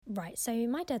Right, so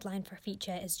my deadline for a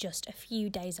feature is just a few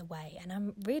days away, and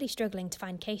I'm really struggling to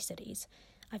find case studies.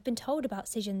 I've been told about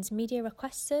Cision's media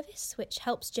request service, which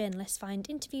helps journalists find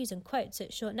interviews and quotes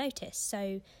at short notice,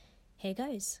 so here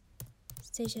goes.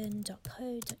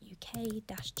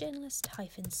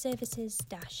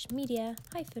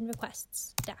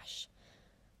 cision.co.uk-journalist-services-media-requests-.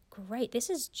 Great, this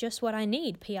is just what I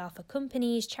need. PR for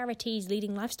companies, charities,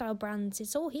 leading lifestyle brands,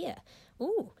 it's all here.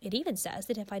 Ooh, it even says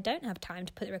that if I don't have time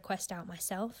to put the request out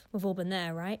myself, we've all been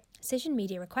there, right? Cision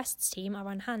Media Requests team are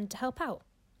on hand to help out.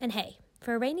 And hey,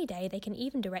 for a rainy day, they can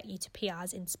even direct you to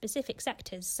PRs in specific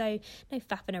sectors, so no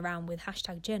faffing around with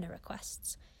 #journal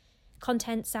requests.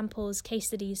 Content, samples, case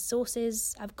studies,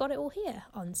 sources, I've got it all here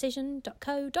on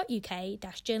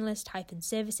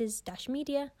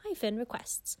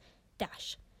cision.co.uk-journalist-services-media-requests-.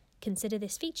 Consider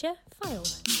this feature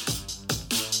filed.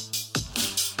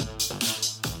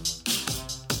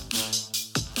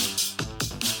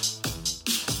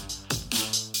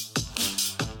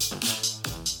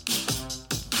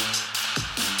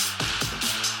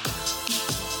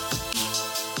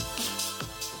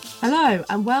 Hello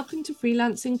and welcome to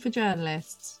Freelancing for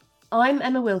Journalists. I'm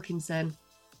Emma Wilkinson.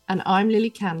 And I'm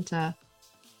Lily Cantor.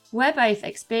 We're both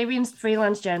experienced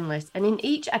freelance journalists, and in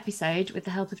each episode, with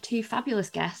the help of two fabulous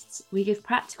guests, we give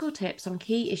practical tips on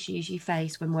key issues you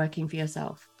face when working for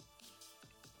yourself.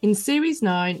 In Series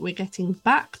 9, we're getting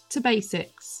back to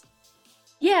basics.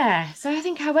 Yeah, so I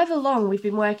think however long we've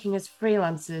been working as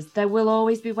freelancers, there will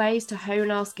always be ways to hone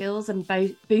our skills and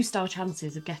boost our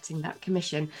chances of getting that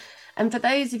commission. And for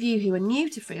those of you who are new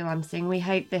to freelancing, we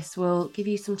hope this will give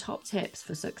you some top tips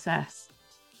for success.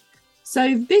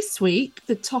 So this week,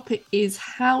 the topic is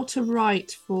how to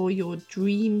write for your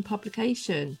dream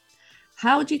publication.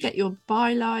 How do you get your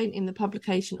byline in the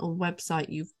publication or website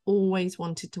you've always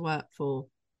wanted to work for?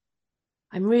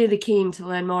 I'm really keen to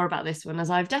learn more about this one, as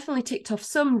I've definitely ticked off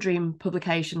some dream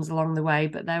publications along the way,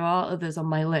 but there are others on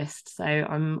my list. So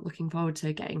I'm looking forward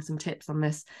to getting some tips on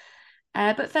this.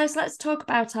 But first, let's talk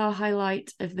about our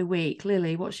highlight of the week.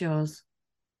 Lily, what's yours?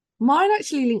 Mine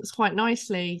actually links quite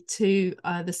nicely to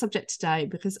the subject today,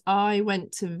 because I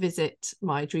went to visit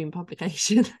my dream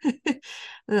publication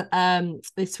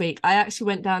this week. I actually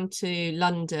went down to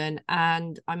London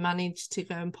and I managed to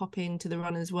go and pop into the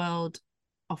Runners World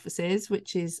offices,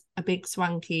 which is a big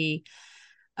swanky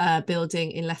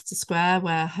building in Leicester Square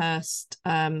where Hearst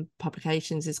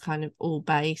Publications is kind of all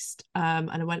based, and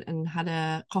I went and had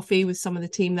a coffee with some of the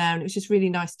team there, and it was just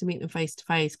really nice to meet them face to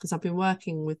face, because I've been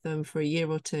working with them for a year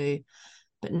or two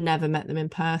but never met them in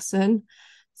person.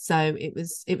 So it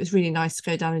was really nice to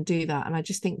go down and do that, and I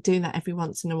just think doing that every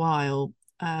once in a while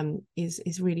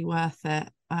is really worth it,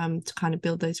 to kind of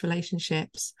build those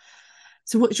relationships.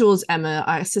 So what's yours, Emma?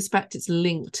 I suspect it's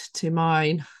linked to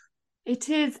mine. It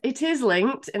is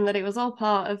linked in that it was all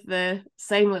part of the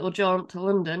same little jaunt to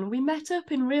London. We met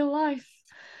up in real life.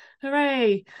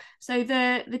 Hooray. So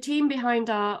the team behind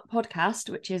our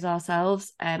podcast, which is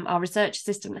ourselves, our research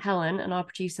assistant Helen and our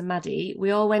producer Maddie,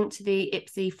 we all went to the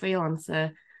IPSI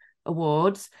Freelancer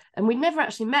Awards, and we'd never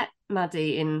actually met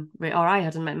Maddie or I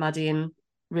hadn't met Maddie in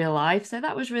real life. So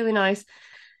that was really nice.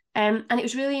 And it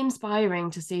was really inspiring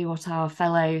to see what our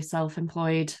fellow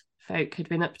self-employed folk had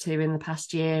been up to in the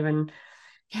past year, and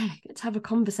get to have a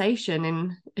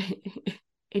conversation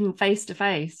in face to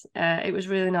face. It was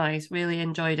really nice, really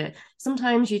enjoyed it.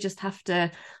 Sometimes you just have to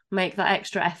make that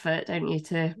extra effort, don't you,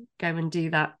 to go and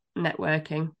do that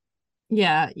networking.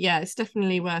 Yeah, it's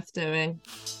definitely worth doing.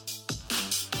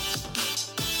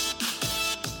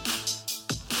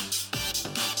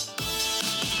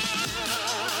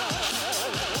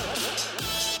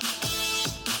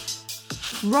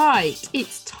 Right,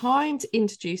 it's time to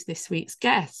introduce this week's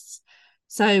guests.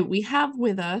 So we have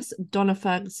with us Donna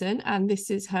Ferguson, and this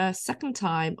is her second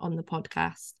time on the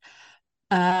podcast.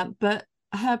 But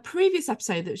her previous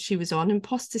episode that she was on,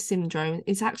 Imposter Syndrome,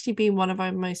 is actually been one of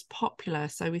our most popular,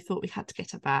 so we thought we had to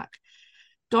get her back.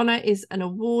 Donna is an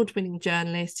award-winning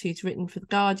journalist who's written for The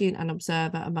Guardian and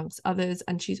Observer, amongst others,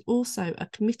 and she's also a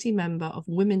committee member of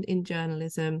Women in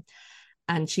Journalism,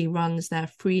 and she runs their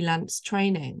freelance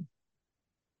training.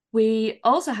 We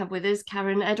also have with us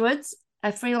Karen Edwards,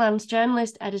 a freelance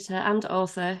journalist, editor and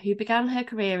author who began her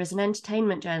career as an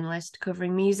entertainment journalist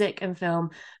covering music and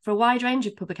film for a wide range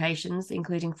of publications,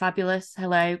 including Fabulous,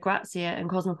 Hello, Grazia and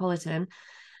Cosmopolitan.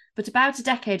 But about a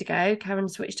decade ago, Karen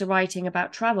switched to writing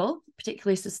about travel,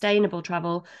 particularly sustainable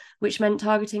travel, which meant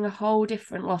targeting a whole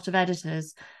different lot of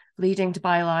editors, leading to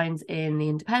bylines in The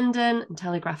Independent and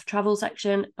Telegraph travel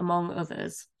section, among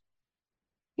others.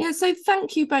 Yeah, so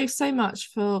thank you both so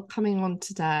much for coming on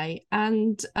today.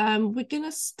 And we're going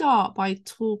to start by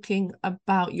talking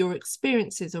about your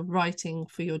experiences of writing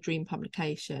for your dream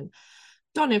publication.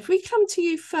 Donna, if we come to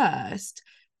you first,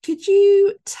 could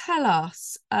you tell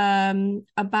us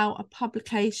about a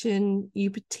publication you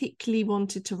particularly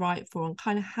wanted to write for, and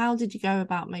kind of how did you go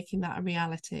about making that a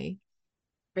reality?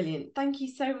 Brilliant. Thank you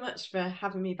so much for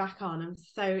having me back on. I'm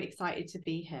so excited to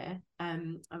be here. I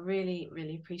really,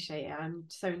 really appreciate it. I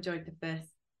so enjoyed the first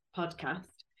podcast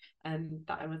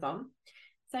that I was on.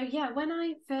 So yeah, when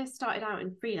I first started out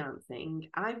in freelancing,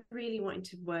 I really wanted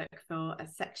to work for a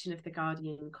section of The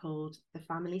Guardian called the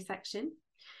family section.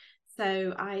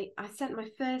 So I sent my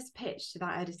first pitch to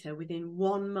that editor within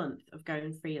 1 month of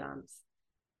going freelance,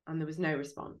 and there was no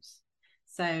response.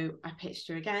 So I pitched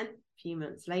her again a few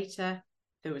months later.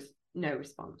 There was no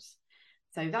response.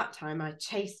 So that time I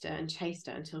chased her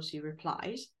until she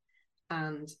replied,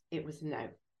 and it was no.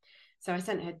 So I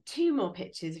sent her 2 more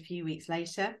pitches a few weeks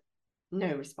later,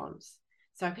 no response.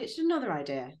 So I pitched another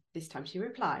idea. This time she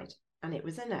replied, and it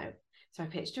was a no. So I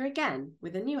pitched her again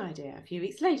with a new idea a few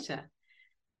weeks later,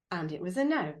 and it was a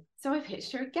no. So I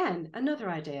pitched her again another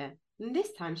idea, and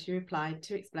this time she replied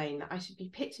to explain that I should be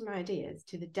pitching my ideas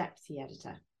to the deputy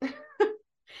editor.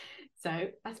 So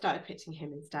I started pitching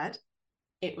him instead.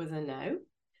 It was a no,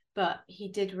 but he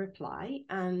did reply,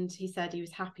 and he said he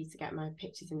was happy to get my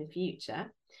pitches in the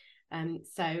future.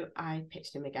 So I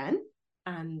pitched him again,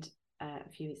 and a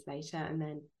few weeks later, and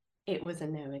then it was a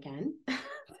no again.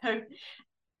 So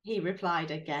he replied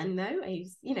again, no, he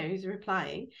was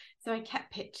replying. So I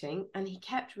kept pitching, and he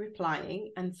kept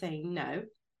replying and saying no.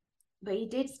 But he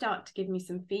did start to give me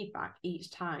some feedback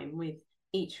each time with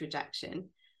each rejection.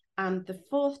 And the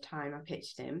 4th time I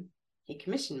pitched him, he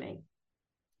commissioned me.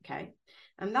 Okay.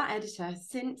 And that editor has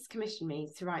since commissioned me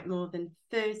to write more than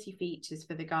 30 features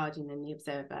for The Guardian and The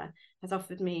Observer, has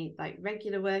offered me like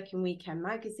regular work in Weekend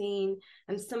Magazine,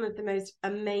 and some of the most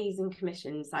amazing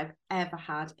commissions I've ever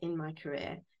had in my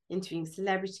career, interviewing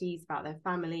celebrities about their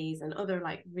families and other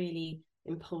like really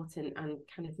important and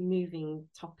kind of moving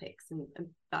topics and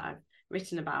that I've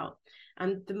written about.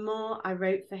 And the more I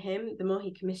wrote for him, the more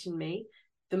he commissioned me,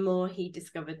 the more he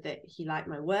discovered that he liked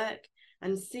my work.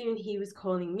 And soon he was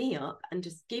calling me up and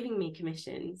just giving me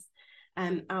commissions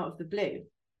out of the blue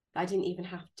that I didn't even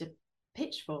have to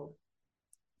pitch for.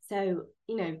 So,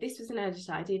 this was an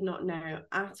editor I did not know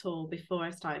at all before I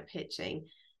started pitching.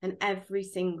 And every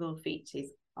single feature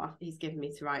he's given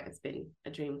me to write has been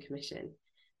a dream commission.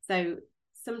 So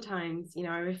sometimes,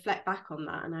 I reflect back on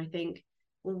that and I think,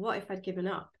 well, what if I'd given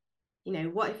up?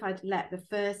 What if I'd let the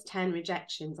first 10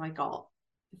 rejections I got,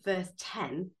 the first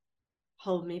 10,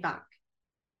 hold me back?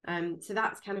 So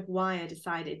that's kind of why I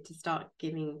decided to start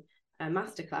giving a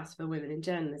masterclass for women in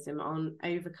journalism on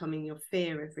overcoming your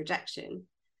fear of rejection.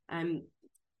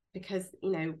 Because,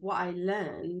 what I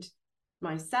learned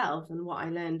myself and what I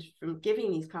learned from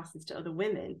giving these classes to other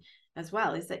women as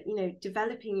well is that,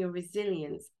 developing your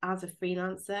resilience as a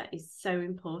freelancer is so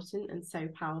important and so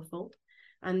powerful.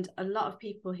 And a lot of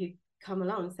people who come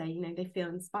along say, they feel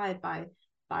inspired by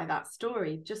that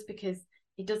story just because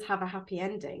it does have a happy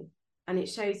ending. And it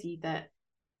shows you that,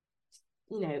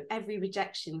 every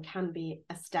rejection can be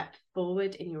a step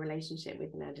forward in your relationship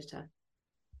with an editor.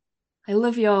 I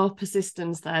love your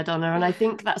persistence there, Donna. And I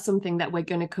think that's something that we're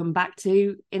going to come back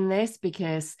to in this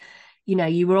because,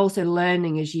 you were also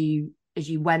learning as you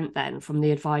went then from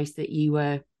the advice that you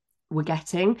were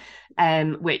getting,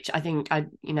 which I think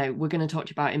we're going to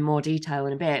talk about in more detail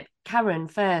in a bit. Karen,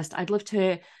 first, I'd love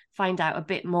to find out a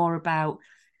bit more about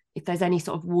if there's any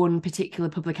sort of one particular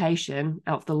publication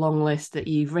out of the long list that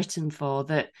you've written for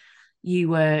that you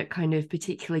were kind of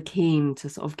particularly keen to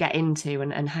sort of get into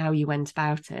and how you went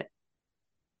about it.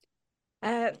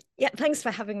 Yeah, thanks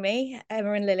for having me,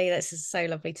 Emma and Lily. This is so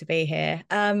lovely to be here.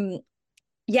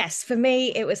 Yes, for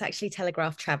me, it was actually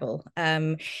Telegraph Travel.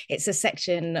 It's a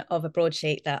section of a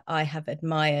broadsheet that I have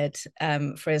admired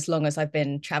for as long as I've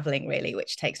been traveling, really,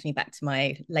 which takes me back to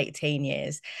my late teen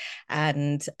years.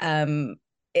 And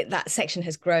that section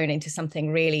has grown into something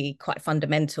really quite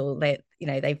fundamental. They've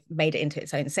made it into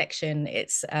its own section.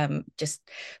 It's just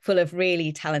full of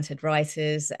really talented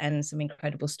writers and some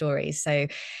incredible stories. So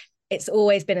it's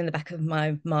always been in the back of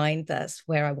my mind. That's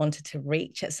where I wanted to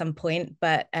reach at some point.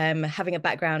 But having a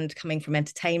background coming from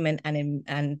entertainment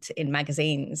and in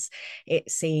magazines, it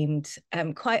seemed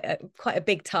quite a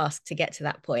big task to get to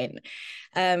that point.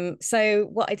 So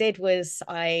what I did was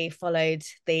I followed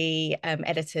the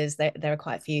editors. There are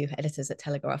quite a few editors at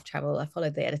Telegraph Travel. I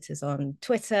followed the editors on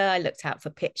Twitter. I looked out for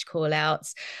pitch call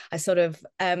outs. I sort of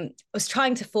was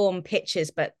trying to form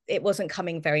pitches, but it wasn't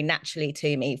coming very naturally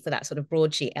to me for that sort of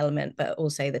broadsheet element, but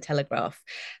also the Telegraph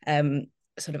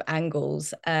sort of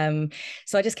angles. So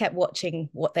I just kept watching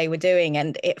what they were doing,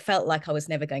 and it felt like I was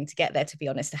never going to get there, to be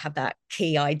honest, to have that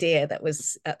key idea that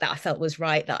was that I felt was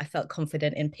right, that I felt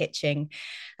confident in pitching.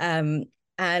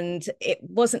 And it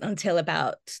wasn't until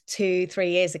about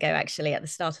 2-3 years ago, actually, at the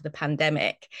start of the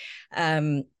pandemic,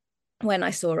 when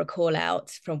I saw a call out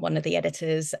from one of the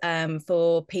editors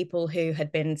for people who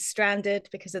had been stranded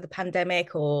because of the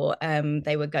pandemic, or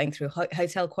they were going through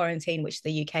hotel quarantine, which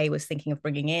the UK was thinking of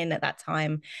bringing in at that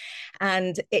time.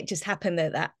 And it just happened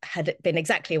that had been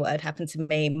exactly what had happened to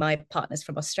me. My partner's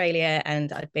from Australia,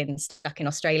 and I'd been stuck in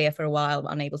Australia for a while,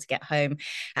 unable to get home.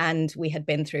 And we had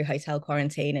been through hotel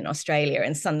quarantine in Australia,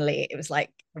 and suddenly it was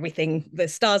like everything, the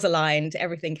stars aligned,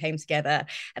 everything came together.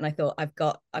 And I thought, I've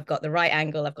got the right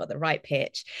angle, I've got the right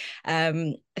pitch.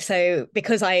 So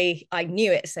because I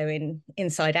knew it so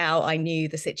inside out, I knew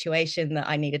the situation that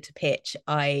I needed to pitch,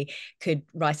 I could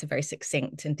write a very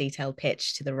succinct and detailed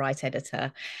pitch to the right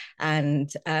editor. And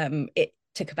it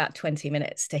took about 20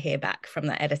 minutes to hear back from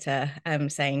that editor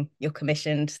saying, you're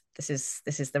commissioned, this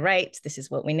is the rate, this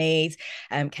is what we need,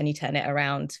 can you turn it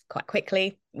around quite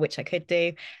quickly, which I could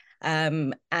do.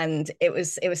 And it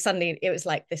was suddenly, it was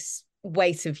like this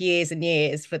weight of years and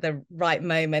years for the right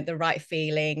moment, the right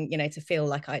feeling, to feel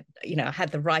like I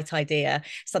had the right idea,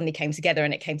 suddenly came together,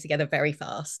 and it came together very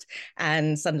fast.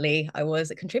 And suddenly I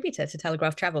was a contributor to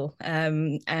Telegraph Travel.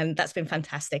 And that's been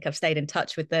fantastic. I've stayed in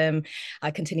touch with them. I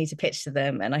continue to pitch to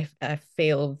them, and I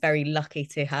feel very lucky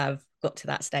to have got to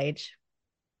that stage.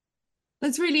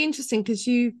 That's really interesting, because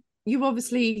you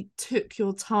obviously took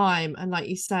your time, and like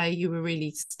you say, you were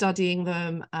really studying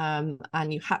them,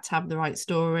 and you had to have the right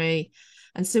story.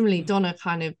 And similarly, Donna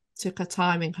kind of took her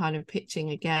time in kind of pitching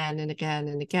again and again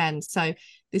and again. So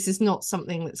this is not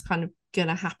something that's kind of going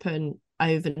to happen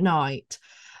overnight.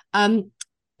 And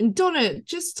Donna,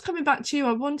 just coming back to you,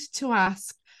 I wanted to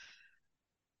ask,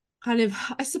 kind of,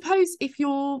 I suppose if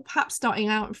you're perhaps starting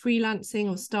out freelancing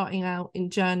or starting out in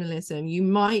journalism, you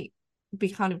might be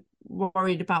kind of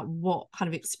worried about what kind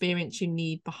of experience you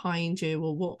need behind you,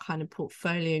 or what kind of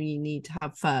portfolio you need to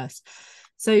have first.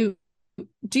 So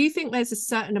do you think there's a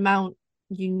certain amount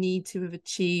you need to have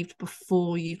achieved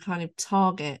before you kind of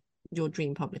target your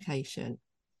dream publication?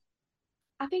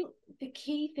 I think the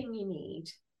key thing you need,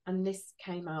 and this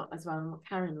came out as well in what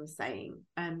Karen was saying,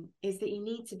 is that you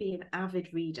need to be an avid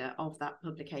reader of that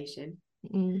publication.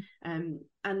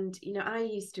 And I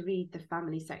used to read the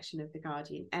family section of The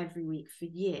Guardian every week for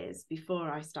years before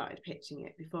I started pitching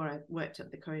it, before I worked up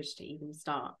the courage to even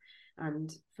start.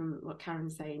 And from what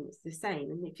Karen's saying, it's the same.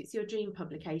 And if it's your dream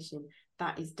publication,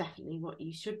 that is definitely what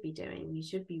you should be doing. You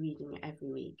should be reading it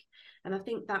every week. And I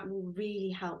think that will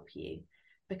really help you,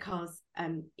 because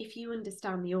if you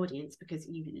understand the audience, because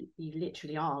you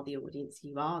literally are the audience,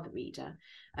 you are the reader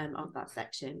of that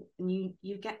section, and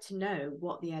you get to know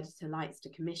what the editor likes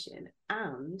to commission,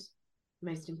 and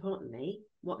most importantly,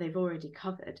 what they've already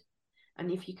covered.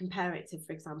 And if you compare it to,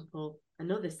 for example,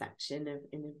 another section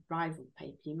in a rival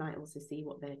paper, you might also see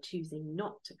what they're choosing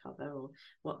not to cover, or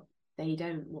what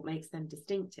makes them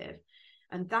distinctive.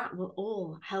 And that will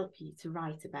all help you to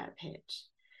write a better pitch.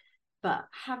 But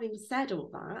having said all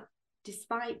that,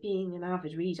 despite being an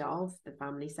avid reader of the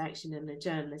family section and a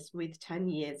journalist with 10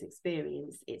 years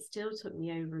experience, it still took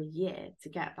me over a year to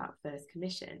get that first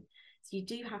commission. So you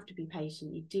do have to be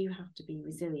patient, you do have to be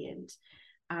resilient.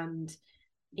 And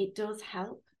it does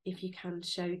help if you can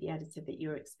show the editor that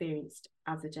you're experienced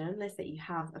as a journalist, that you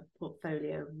have a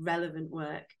portfolio of relevant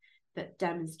work that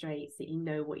demonstrates that you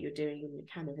know what you're doing and you're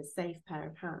kind of a safe pair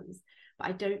of hands. But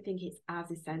I don't think it's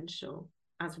as essential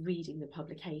as reading the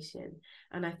publication.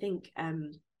 And I think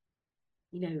the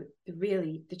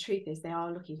truth is they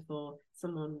are looking for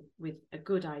someone with a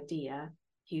good idea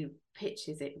who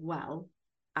pitches it well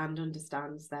and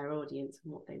understands their audience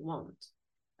and what they want,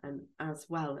 as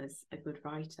well as a good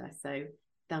writer. So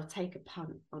they'll take a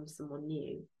punt on someone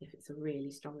new if it's a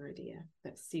really strong idea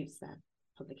that suits their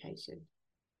publication.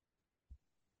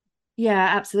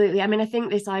 Yeah, absolutely. I mean, I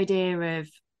think this idea of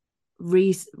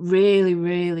really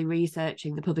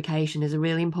researching the publication is a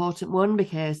really important one,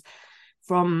 because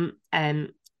from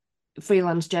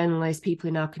freelance journalists, people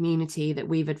in our community that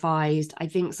we've advised, I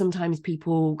think sometimes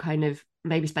people kind of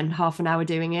maybe spend half an hour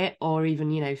doing it, or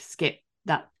even, you know, skip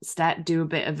that step, do a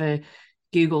bit of a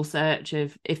Google search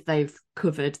of if they've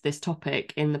covered this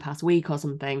topic in the past week or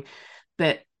something,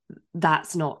 but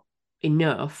that's not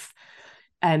enough.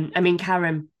 I mean,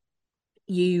 Karen,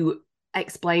 you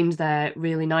explained there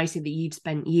really nicely that you'd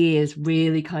spent years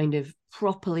really kind of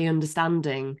properly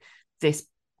understanding this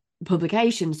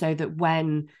publication, so that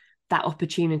when that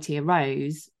opportunity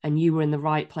arose and you were in the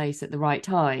right place at the right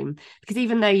time, because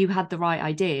even though you had the right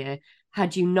idea,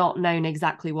 had you not known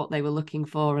exactly what they were looking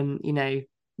for, and, you know,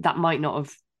 that might not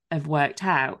have worked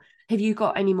out. Have you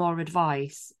got any more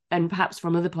advice, and perhaps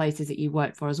from other places that you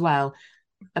worked for as well,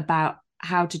 about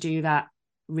how to do that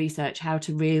research, how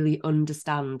to really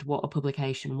understand what a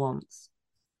publication wants?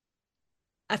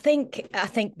 I think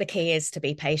the key is to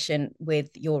be patient with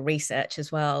your research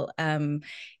as well.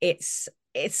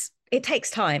 It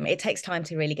takes time. It takes time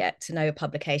to really get to know a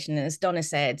publication. And as Donna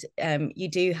said, you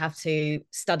do have to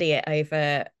study it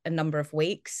over a number of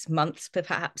weeks, months,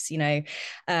 perhaps, you know.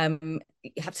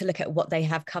 You have to look at what they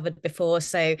have covered before.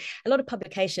 So a lot of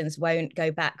publications won't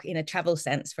go back, in a travel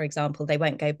sense, for example, they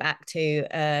won't go back to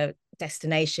a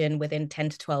destination within 10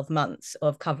 to 12 months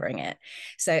of covering it.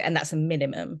 So, and that's a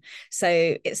minimum.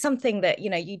 So it's something that, you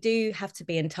know, you do have to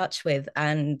be in touch with,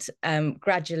 and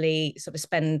gradually sort of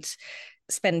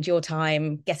spend your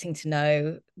time getting to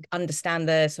know, understand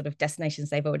the sort of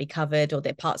destinations they've already covered, or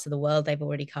the parts of the world they've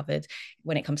already covered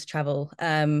when it comes to travel.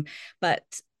 But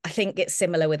I think it's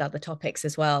similar with other topics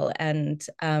as well. And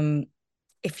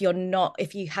if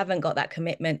you haven't got that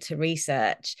commitment to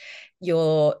research,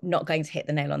 you're not going to hit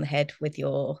the nail on the head with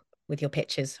your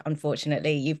pitches.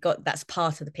 Unfortunately, that's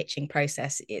part of the pitching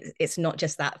process. It's not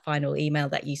just that final email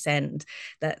that you send.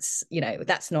 That's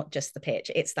not just the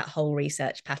pitch. It's that whole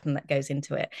research pattern that goes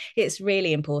into it. It's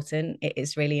really important. It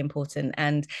is really important.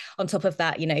 And on top of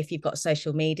that, you know, if you've got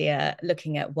social media,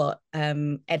 looking at what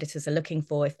editors are looking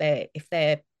for, if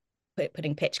they're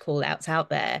putting pitch call outs out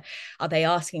there, are they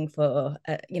asking for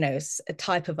a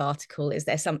type of article? Is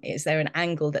there an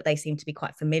angle that they seem to be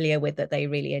quite familiar with, that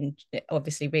they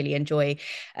obviously really enjoy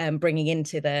bringing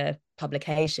into the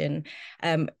publication?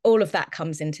 All of that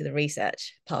comes into the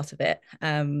research part of it.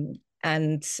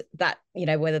 And that, you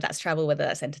know, whether that's travel, whether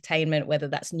that's entertainment, whether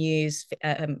that's news,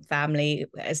 family,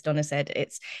 as Donna said,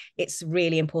 it's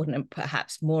really important, and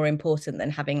perhaps more important than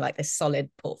having like this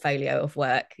solid portfolio of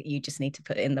work. You just need to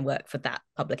put in the work for that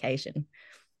publication.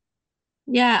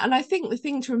 Yeah, and I think the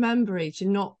thing to remember is you're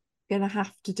not going to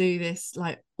have to do this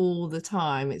like all the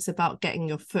time. It's about getting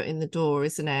your foot in the door,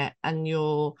 isn't it? And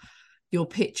your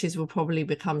pitches will probably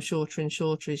become shorter and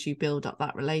shorter as you build up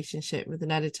that relationship with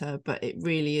an editor, but it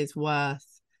really is worth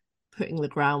putting the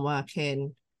groundwork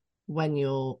in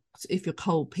if you're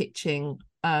cold pitching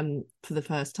for the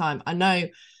first time. I know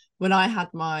when I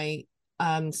had my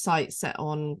site set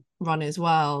on Runner's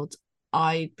World,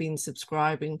 I'd been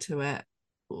subscribing to it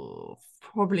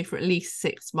probably for at least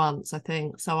 6 months, I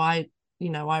think. So I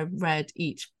read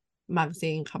each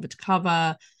magazine cover to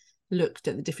cover, looked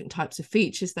at the different types of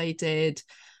features they did,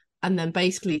 and then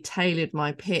basically tailored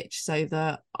my pitch so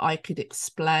that I could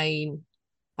explain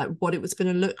like what it was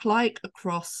going to look like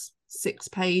across 6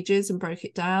 pages, and broke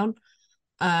it down.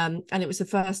 And it was the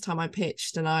first time I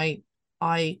pitched, and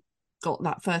I got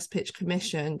that first pitch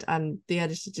commissioned, and the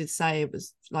editor did say it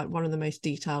was like one of the most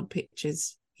detailed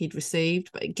pitches he'd received.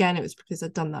 But again, it was because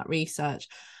I'd done that research.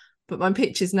 But my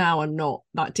pitches now are not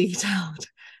that detailed.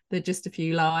 They're just a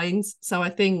few lines. So I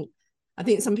think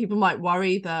some people might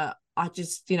worry that I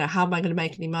just, you know, how am I going to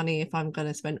make any money if I'm going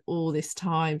to spend all this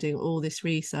time doing all this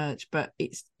research? But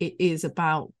it is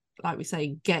about, like we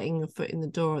say, getting your foot in the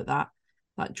door at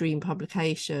that dream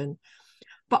publication.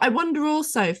 But I wonder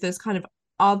also if there's kind of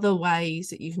other ways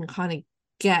that you can kind of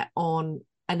get on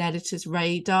an editor's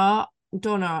radar.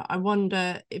 Donna, I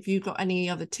wonder if you've got any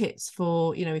other tips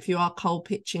for, you know, if you are cold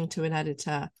pitching to an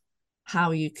editor,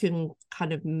 how you can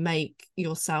kind of make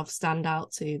yourself stand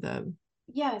out to them.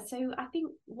 Yeah, so I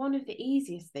think one of the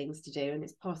easiest things to do, and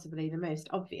it's possibly the most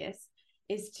obvious,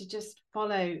 is to just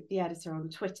follow the editor on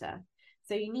Twitter.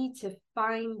 So you need to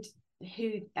find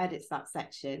who edits that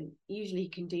section. Usually you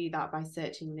can do that by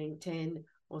searching LinkedIn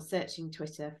or searching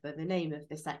Twitter for the name of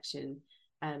the section,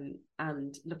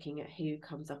 and looking at who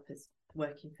comes up as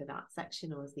working for that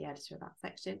section or as the editor of that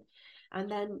section. And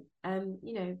then,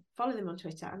 follow them on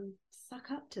Twitter and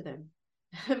suck up to them.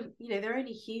 They're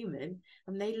only human,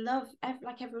 and they love,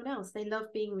 like everyone else, they love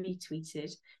being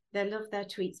retweeted. They love their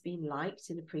tweets being liked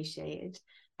and appreciated,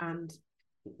 and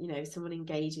someone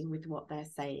engaging with what they're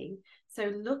saying.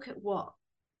 So look at what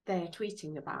they're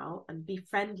tweeting about, and be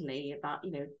friendly about,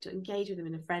 you know, to engage with them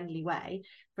in a friendly way.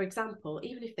 For example,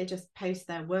 even if they just post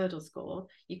their Wordle score,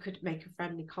 you could make a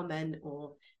friendly comment,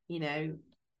 or, you know,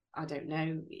 I don't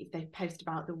know, if they post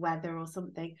about the weather or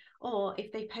something, or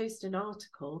if they post an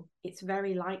article, it's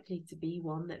very likely to be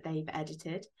one that they've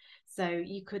edited. So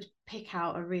you could pick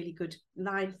out a really good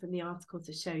line from the article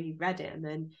to show you've read it, and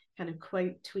then kind of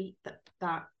quote tweet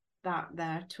that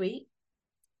their tweet.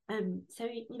 So,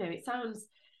 you know, it sounds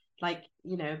like,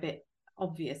 you know, a bit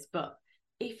obvious, but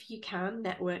if you can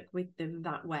network with them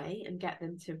that way and get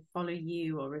them to follow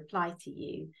you or reply to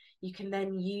you, you can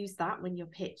then use that when you're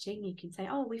pitching. You can say,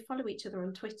 oh, we follow each other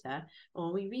on Twitter,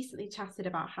 or we recently chatted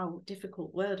about how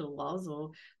difficult Wordle was, or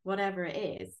whatever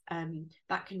it is.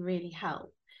 That can really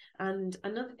help. And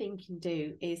another thing you can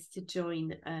do is to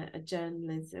join a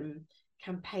journalism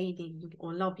campaigning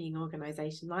or lobbying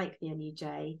organisation like the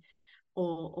NUJ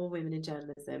or Women in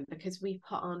Journalism, because we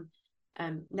put on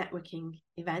networking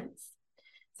events.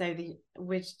 So the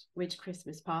Widge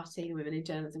Christmas party, the Women in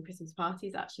Journalism Christmas party,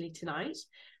 is actually tonight.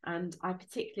 And I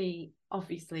particularly,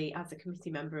 obviously, as a committee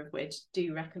member of Widge,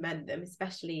 do recommend them,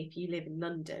 especially if you live in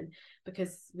London,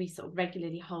 because we sort of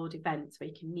regularly hold events where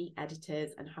you can meet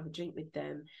editors and have a drink with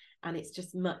them. And it's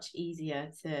just much easier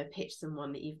to pitch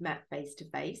someone that you've met face to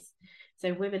face.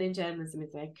 So Women in Journalism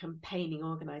is a campaigning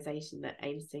organisation that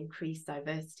aims to increase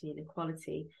diversity and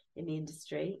equality in the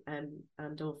industry,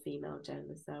 and all female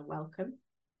journalists are welcome.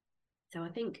 So I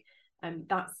think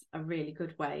that's a really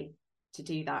good way to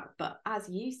do that. But as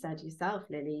you said yourself,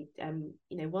 Lily,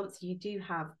 you know, once you do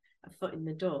have a foot in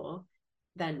the door,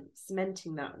 then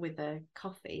cementing that with a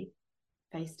coffee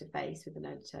face to face with an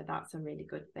editor, that's a really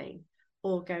good thing.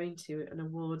 Or going to an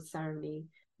award ceremony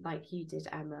like you did,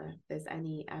 Emma. If there's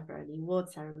any award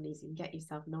ceremonies, you can get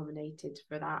yourself nominated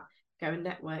for that. Go and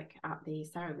network at the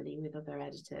ceremony with other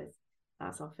editors.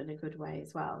 That's often a good way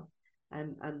as well.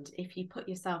 And if you put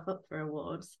yourself up for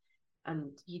awards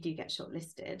and you do get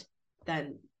shortlisted,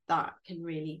 then that can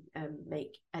really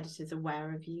make editors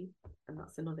aware of you, and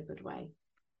that's another good way.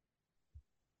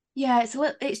 Yeah,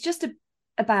 it's just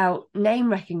about name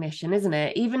recognition, isn't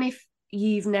it? Even if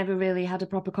you've never really had a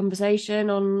proper conversation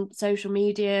on social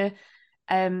media,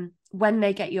 when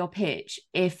they get your pitch,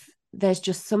 if there's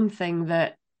just something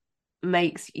that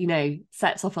makes, you know,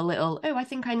 sets off a little, oh, I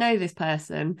think I know this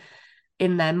person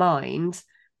in their mind,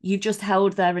 you've just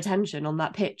held their attention on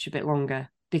that pitch a bit longer,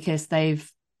 because they've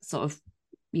sort of,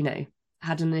 you know,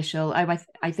 had an initial, oh,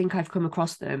 I think I've come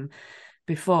across them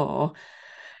before.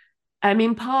 I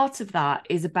mean, part of that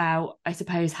is about, I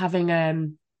suppose,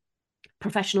 having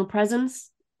professional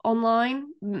presence online,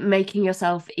 making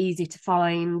yourself easy to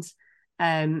find.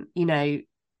 You know,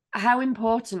 how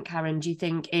important, Karen, do you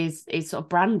think is sort of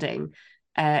branding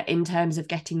in terms of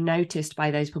getting noticed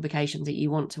by those publications that you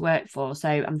want to work for? So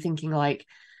I'm thinking like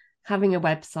having a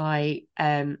website.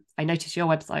 I noticed your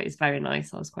website is very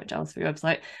nice. I was quite jealous of your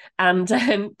website.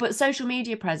 And but social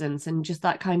media presence and just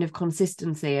that kind of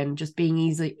consistency and just being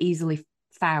easily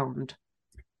found.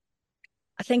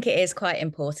 I think it is quite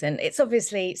important. It's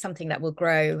obviously something that will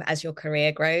grow as your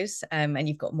career grows, and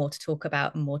you've got more to talk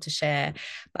about and more to share.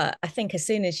 But I think as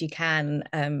soon as you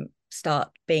can start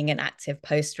being an active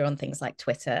poster on things like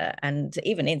Twitter and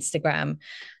even Instagram,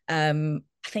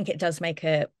 I think it does make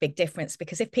a big difference,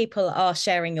 because if people are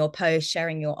sharing your posts,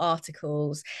 sharing your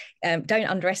articles, don't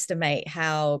underestimate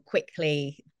how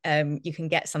quickly you can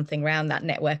get something around that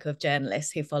network of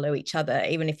journalists who follow each other,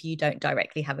 even if you don't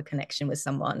directly have a connection with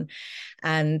someone.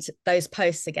 And those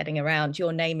posts are getting around,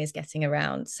 your name is getting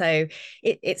around. So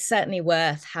it's certainly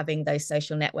worth having those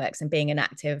social networks and being an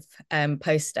active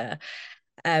poster.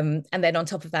 And then on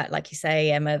top of that, like you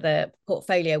say, Emma, the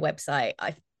portfolio website,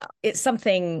 it's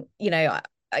something, you know,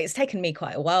 it's taken me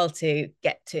quite a while to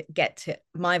get to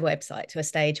my website to a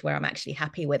stage where I'm actually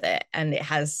happy with it and it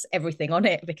has everything on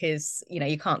it, because, you know,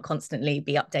 you can't constantly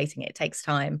be updating it. It takes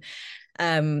time.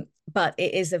 But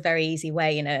it is a very easy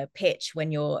way in a pitch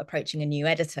when you're approaching a new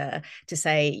editor to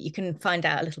say, you can find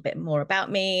out a little bit more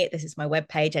about me. This is my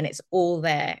webpage, and it's all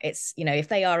there. It's, you know, if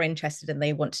they are interested and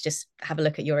they want to just have a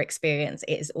look at your experience,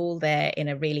 it is all there in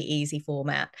a really easy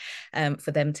format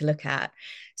for them to look at.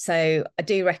 So I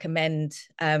do recommend,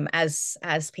 as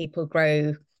people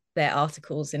grow their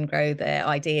articles and grow their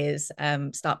ideas,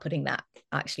 start putting that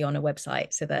actually on a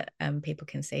website so that people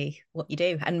can see what you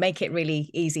do, and make it really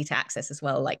easy to access as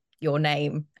well, like your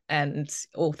name and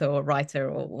author or writer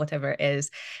or whatever it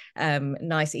is.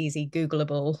 Nice, easy,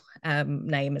 Googleable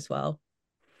name as well.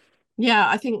 Yeah,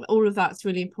 I think all of that's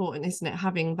really important, isn't it?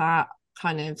 Having that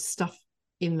kind of stuff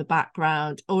in the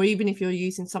background, or even if you're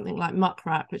using something like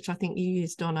Muckrack, which I think you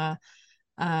used on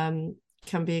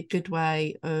can be a good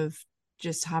way of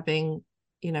just having,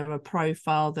 you know, a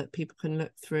profile that people can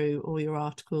look through all your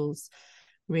articles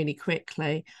really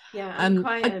quickly. Yeah, I'm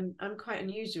quite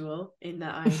unusual in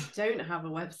that I don't have a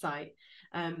website,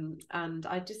 and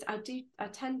I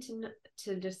tend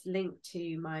to just link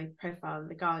to my profile in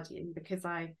the Guardian, because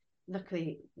I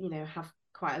luckily, you know, have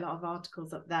quite a lot of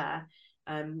articles up there,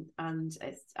 and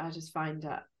I just find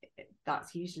that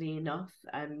that's usually enough,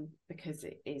 because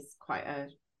it is quite a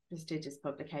prestigious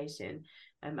publication,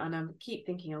 and I keep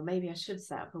thinking, oh, maybe I should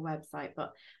set up a website,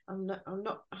 but I'm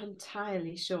not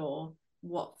entirely sure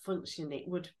what function it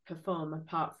would perform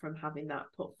apart from having that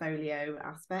portfolio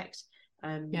aspect.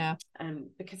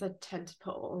 Because I tend to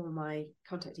put all my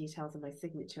contact details on my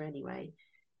signature anyway,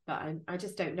 but I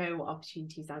just don't know what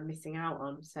opportunities I'm missing out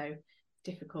on, so it's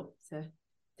difficult to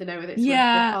know whether it's worth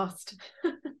the cost.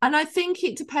 And I think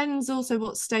it depends also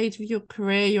what stage of your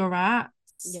career you're at.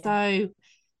 So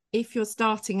if you're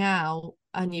starting out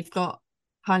and you've got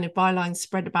kind of bylines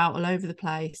spread about all over the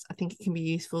place, I think it can be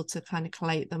useful to kind of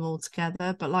collate them all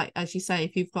together. But like, as you say,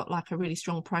 if you've got like a really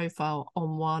strong profile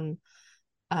on one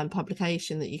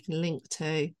publication that you can link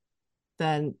to,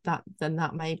 then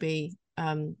that may be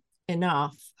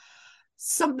enough.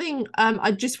 Something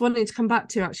I just wanted to come back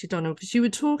to, actually, Donna, because you were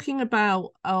talking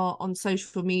about on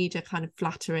social media kind of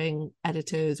flattering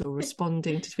editors or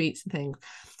responding to tweets and things,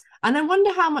 and I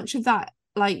wonder how much of that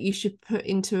like you should put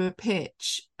into a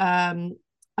pitch.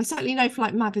 I certainly know for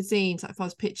like magazines, like if I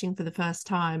was pitching for the first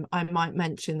time, I might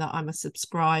mention that I'm a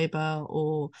subscriber,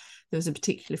 or there was a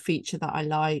particular feature that I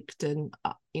liked, and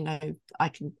you know,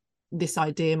 this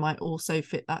idea might also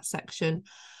fit that section.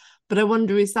 But I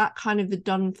wonder, is that kind of the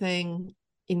done thing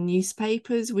in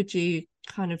newspapers? Would you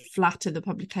kind of flatter the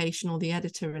publication or the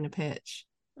editor in a pitch?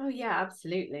 Oh yeah,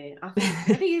 absolutely. I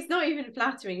think it's not even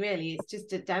flattering really. It's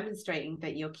just demonstrating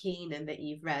that you're keen and that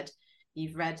you've read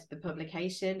the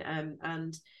publication,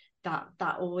 and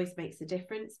that always makes a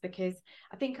difference, because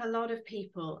I think a lot of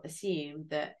people assume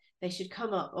that they should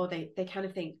come up, or they kind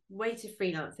of think, way to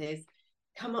freelancers,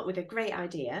 come up with a great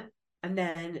idea and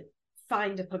then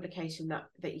find a publication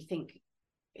that you think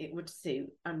it would suit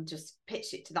and just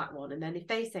pitch it to that one, and then if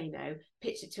they say no,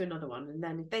 pitch it to another one, and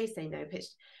then if they say no, pitch.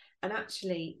 And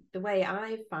actually the way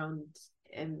I've found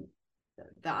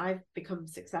that I've become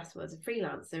successful as a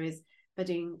freelancer is by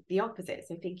doing the opposite.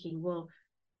 So thinking, well,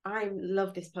 I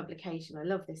love this publication, I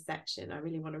love this section, I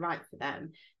really want to write for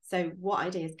them. So what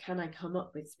ideas can I come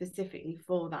up with specifically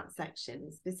for that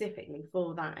section, specifically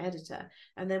for that editor?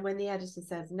 And then when the editor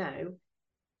says no,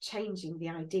 changing the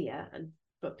idea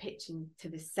but pitching to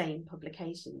the same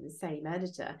publication, the same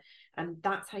editor. And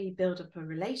that's how you build up a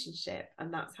relationship,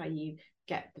 and that's how you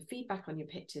get the feedback on your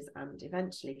pitches and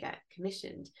eventually get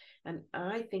commissioned. And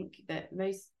I think that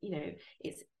most, you know,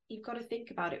 you've got to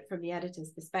think about it from the editor's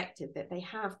perspective, that they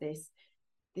have this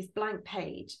blank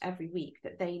page every week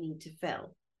that they need to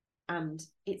fill, and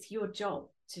it's your job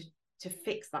to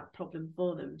fix that problem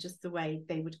for them, just the way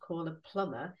they would call a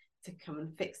plumber to come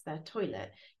and fix their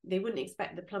toilet. They wouldn't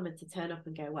expect the plumber to turn up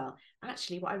and go, well,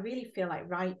 actually what I really feel like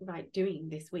right doing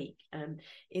this week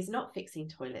is not fixing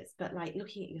toilets, but like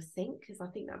looking at your sink, because I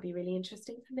think that'd be really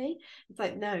interesting for me. It's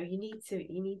like, no, you need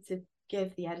to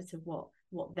give the editor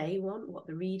what they want, what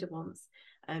the reader wants,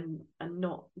 and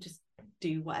not just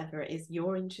do whatever it is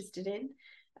you're interested in.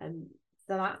 And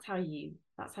so that's how you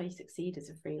succeed as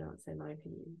a freelancer, in my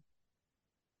opinion.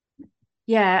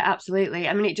 Yeah, absolutely.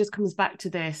 I mean, it just comes back to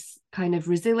this kind of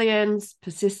resilience,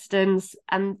 persistence,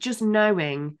 and just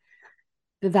knowing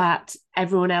that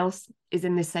everyone else is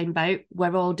in the same boat.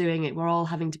 We're all doing it. We're all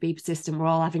having to be persistent. We're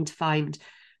all having to find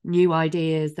new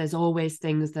ideas. There's always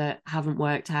things that haven't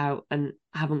worked out and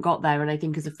haven't got there. And I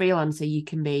think as a freelancer, you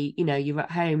can be, you know, you're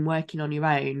at home working on your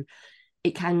own.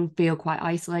 It can feel quite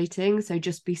isolating. So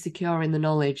just be secure in the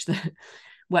knowledge that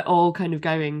we're all kind of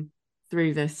going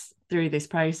through this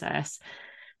process.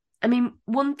 I mean,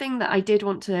 one thing that I did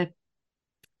want to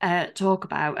talk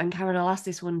about, and Karen, I'll ask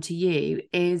this one to you,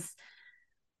 is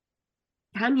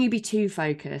can you be too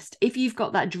focused? If you've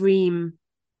got that dream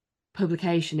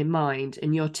publication in mind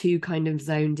and you're too kind of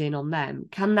zoned in on them,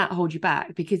 can that hold you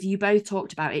back? Because you both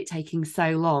talked about it taking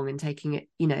so long and taking it,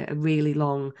 you know, a really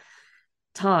long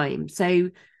time. So,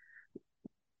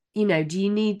 you know, do you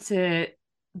need to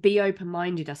be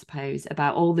open-minded, I suppose,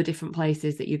 about all the different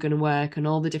places that you're going to work and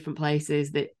all the different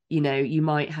places that, you know, you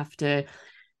might have to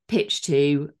pitch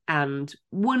to, and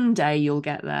one day you'll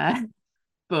get there,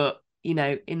 but, you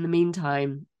know, in the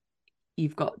meantime,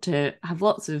 you've got to have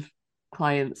lots of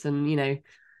clients and, you know,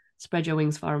 spread your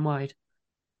wings far and wide.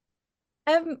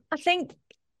 I think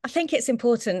I think it's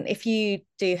important, if you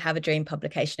do have a dream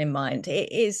publication in mind,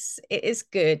 it is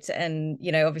good and,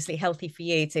 you know, obviously healthy for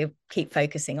you to keep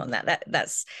focusing on that.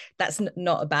 That's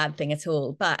not a bad thing at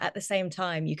all. But at the same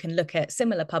time, you can look at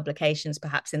similar publications,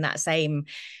 perhaps in that same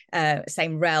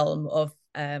realm of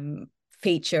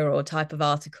feature or type of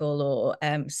article or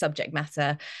subject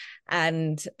matter,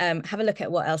 and have a look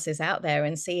at what else is out there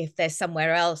and see if there's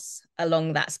somewhere else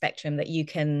along that spectrum that you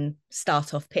can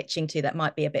start off pitching to that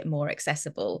might be a bit more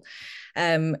accessible.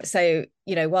 So,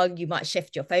 you know, while you might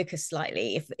shift your focus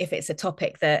slightly, if it's a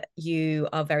topic that you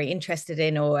are very interested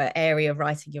in or an area of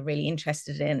writing you're really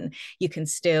interested in, you can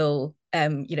still,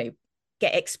 you know,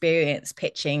 get experience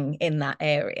pitching in that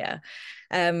area.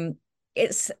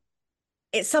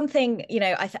 It's something, you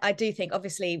know, I do think,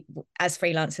 obviously, as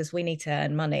freelancers, we need to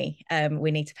earn money. We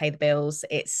need to pay the bills.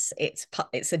 It's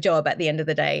a job at the end of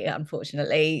the day.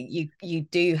 Unfortunately, you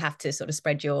do have to sort of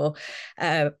spread your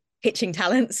pitching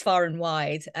talents far and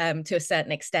wide to a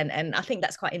certain extent. And I think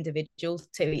that's quite individual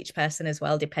to each person as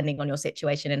well, depending on your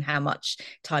situation and how much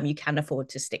time you can afford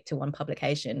to stick to one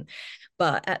publication.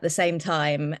 But at the same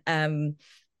time,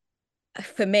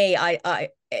 for me, I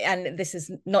and this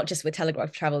is not just with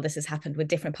Telegraph Travel, this has happened with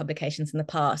different publications in the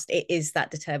past, it is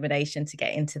that determination to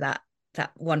get into that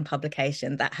one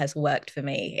publication that has worked for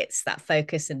me. It's that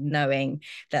focus and knowing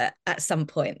that at some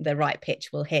point the right pitch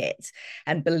will hit,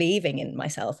 and believing in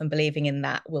myself and believing in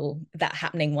that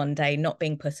happening one day, not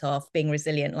being put off, being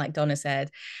resilient, like Donna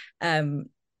said.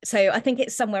 So I think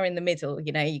it's somewhere in the middle.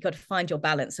 You know, you got to find your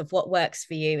balance of what works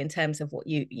for you in terms of what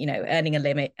you know, earning a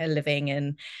living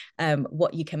and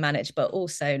what you can manage, but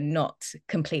also not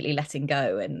completely letting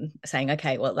go and saying,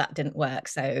 okay, well, that didn't work,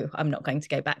 so I'm not going to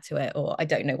go back to it, or I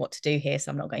don't know what to do here, so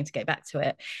I'm not going to go back to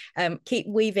it. Keep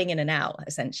weaving in and out,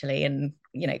 essentially, and,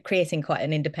 you know, creating quite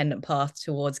an independent path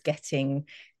towards getting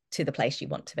to the place you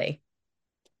want to be.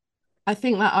 I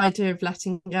think that idea of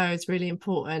letting go is really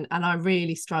important, and I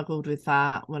really struggled with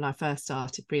that when I first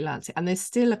started freelancing. And there's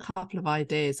still a couple of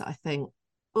ideas that I think,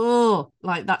 oh,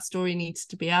 like that story needs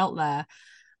to be out there,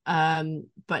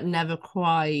 but never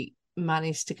quite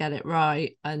managed to get it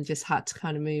right, and just had to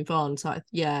kind of move on. So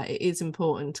yeah, it is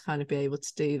important to kind of be able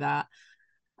to do that.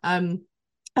 I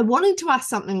wanted to ask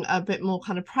something a bit more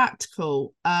kind of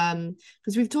practical,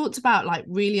 because we've talked about like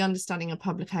really understanding a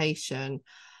publication.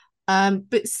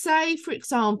 But say, for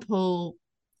example,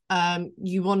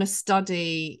 you want to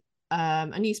study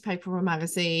a newspaper or a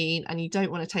magazine, and you don't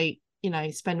want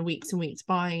to spend weeks and weeks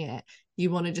buying it. You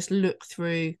want to just look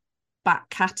through back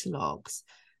catalogues.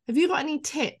 Have you got any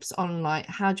tips on like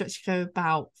how do you actually go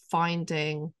about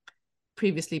finding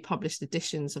previously published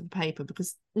editions of a paper?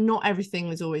 Because not everything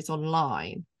is always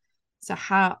online. So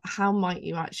how might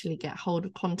you actually get hold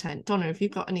of content? Donna, have you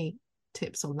got any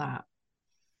tips on that?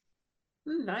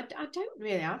 I don't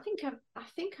really. I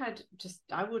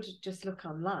would just look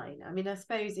online. I mean, I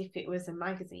suppose if it was a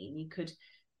magazine, you could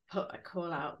put a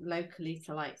call out locally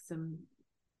to like some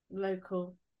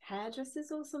local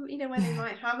hairdressers or some, you know, where they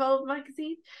might have old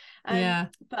magazines. Yeah.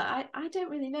 But I don't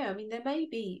really know. I mean, there may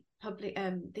be public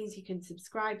things you can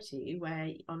subscribe to where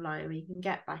online where you can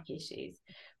get back issues.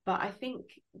 But I think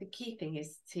the key thing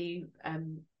is to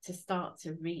start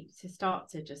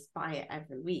to just buy it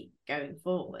every week going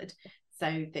forward,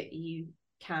 so that you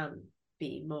can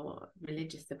be more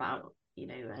religious about, you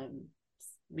know,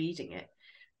 reading it.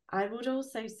 I would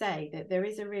also say that there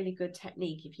is a really good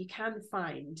technique if you can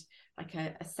find like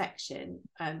a section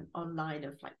online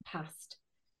of like past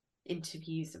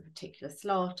interviews of a particular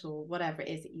slot or whatever it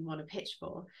is that you want to pitch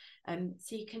for.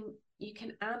 So you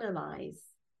can analyze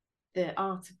the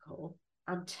article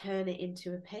and turn it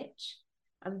into a pitch,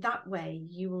 and that way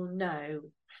you will know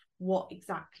what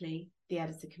exactly the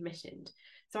editor commissioned.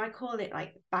 So I call it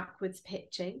like backwards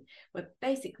pitching, where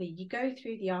basically you go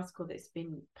through the article that's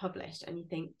been published and you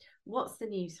think, what's the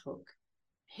news hook?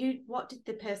 What did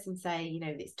the person say, you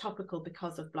know, it's topical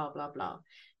because of blah blah blah,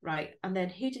 right? And then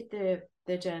who did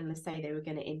the journalist say they were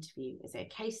going to interview? Is it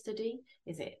a case study?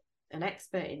 Is it an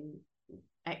expert in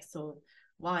X or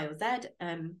Y or Z?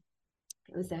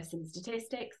 Was there some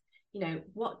statistics? You know,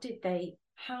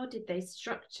 how did they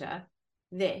structure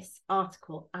this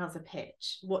article as a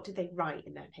pitch? What did they write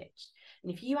in their pitch?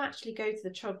 And if you actually go to the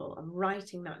trouble of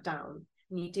writing that down,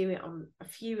 and you do it on a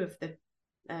few of the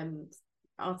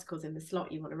articles in the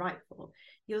slot you want to write for,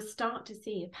 you'll start to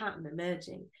see a pattern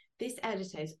emerging. This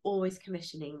editor is always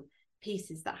commissioning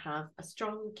pieces that have a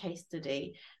strong case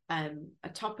study, a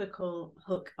topical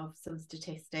hook of some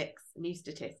statistics, new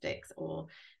statistics, or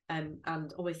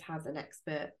and always has an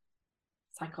expert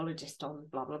psychologist on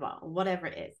blah blah blah, or whatever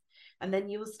it is. And then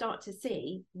you'll start to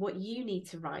see what you need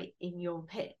to write in your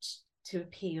pitch to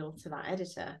appeal to that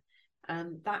editor.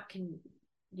 And that can,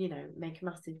 you know, make a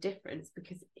massive difference,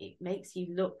 because it makes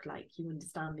you look like you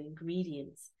understand the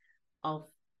ingredients of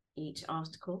each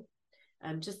article,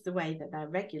 just the way that their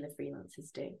regular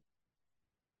freelancers do.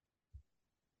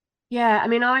 Yeah, I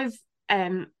mean, I've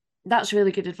that's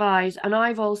really good advice, and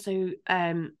I've also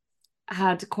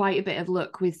had quite a bit of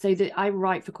luck with, so that I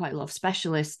write for quite a lot of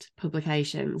specialist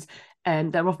publications,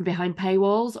 and they're often behind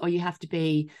paywalls, or you have to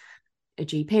be a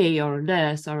GP or a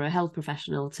nurse or a health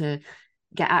professional to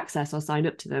get access or sign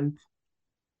up to them.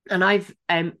 And I've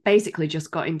basically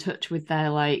just got in touch with their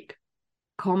like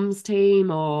comms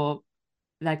team or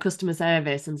their customer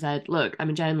service and said, look, I'm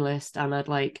a journalist and I'd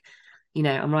like, you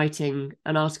know, I'm writing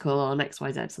an article on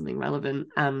XYZ, something relevant,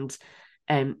 and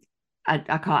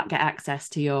I can't get access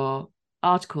to your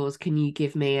articles. Can you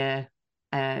give me a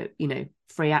you know,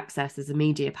 free access as a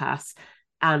media pass?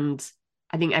 And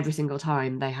I think every single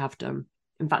time they have done.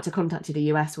 In fact, I contacted a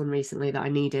US one recently that I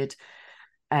needed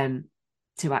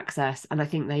to access, and I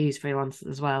think they use freelancers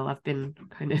as well. I've been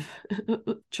kind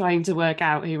of trying to work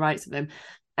out who writes for them,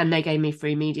 and they gave me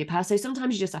free media pass. So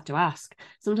sometimes you just have to ask.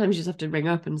 Sometimes you just have to ring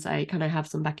up and say, can I have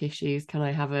some back issues? Can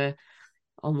I have a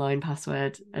online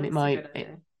password? And it might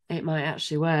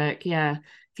actually work. Yeah.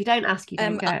 If you don't ask, you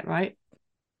don't get, right?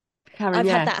 Karen, I've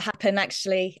had that happen,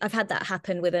 actually. I've had that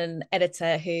happen with an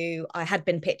editor who I had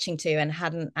been pitching to and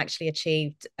hadn't actually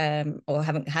achieved or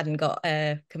hadn't got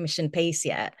a commissioned piece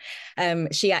yet.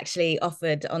 She actually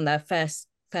offered on the first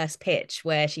pitch,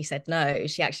 where she said no,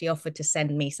 she actually offered to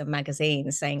send me some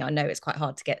magazines, saying, I know it's quite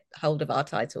hard to get hold of our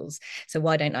titles, so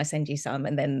why don't I send you some,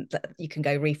 and then you can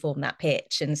go reform that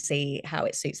pitch and see how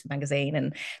it suits the magazine.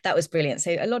 And that was brilliant.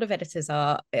 So a lot of editors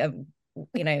are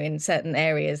you know, in certain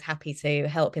areas, happy to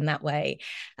help in that way.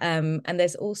 And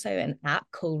there's also an app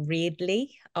called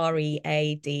Readly,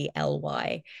 Readly,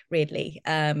 Readly,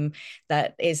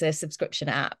 that is a subscription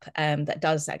app that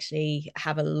does actually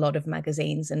have a lot of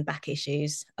magazines and back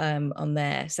issues on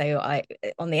there. So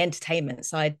on the entertainment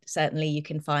side, certainly you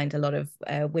can find a lot of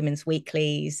women's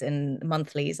weeklies and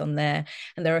monthlies on there,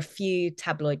 and there are a few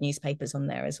tabloid newspapers on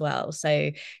there as well.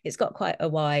 So it's got quite a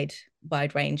wide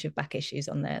range of back issues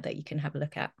on there that you can have a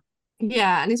look at.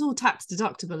 Yeah, and it's all tax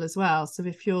deductible as well. So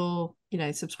if you're, you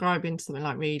know, subscribing to something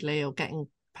like Readly or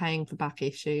paying for back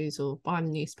issues or buying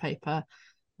the newspaper,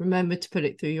 remember to put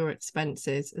it through your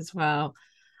expenses as well.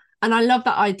 And I love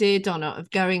that idea, Donna,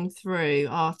 of going through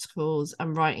articles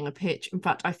and writing a pitch. In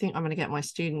fact, I think I'm going to get my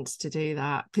students to do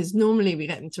that, because normally we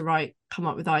get them to come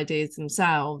up with ideas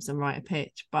themselves and write a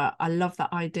pitch. But I love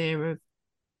that idea of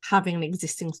having an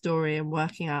existing story and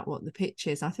working out what the pitch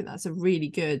is. I think that's a really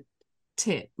good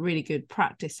tip, really good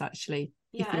practice, actually.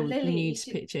 Yeah, if you're Lily, new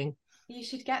to pitching. You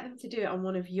should get them to do it on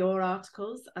one of your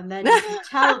articles, and then you can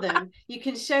tell them, you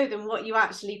can show them what you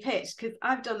actually pitched, because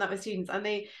I've done that with students, and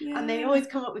they always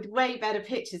come up with way better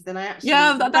pitches than I actually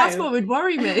that's what would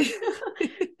worry me.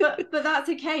 but that's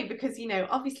okay, because, you know,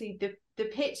 obviously the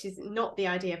pitch is not the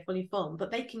idea fully formed,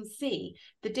 but they can see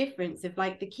the difference of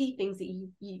like the key things that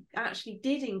you actually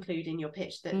did include in your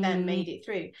pitch that then made it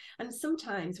through. And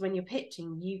sometimes when you're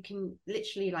pitching, you can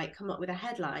literally like come up with a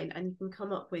headline, and you can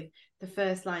come up with the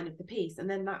first line of the piece, and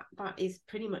then that is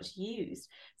pretty much used.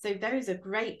 So those are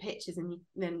great pitches. And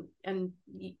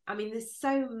I mean, there's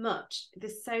so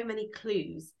many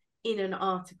clues in an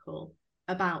article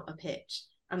about a pitch,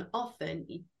 and often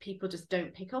people just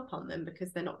don't pick up on them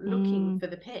because they're not looking for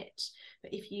the pitch.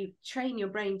 But if you train your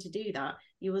brain to do that,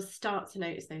 you will start to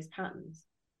notice those patterns.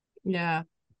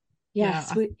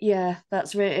 Yes,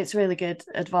 it's really good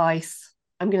advice.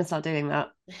 I'm going to start doing that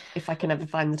if I can ever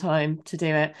find the time to do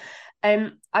it.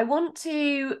 I want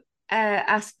to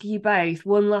ask you both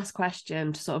one last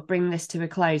question to sort of bring this to a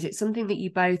close. It's something that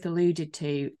you both alluded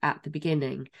to at the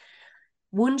beginning.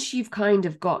 Once you've kind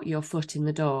of got your foot in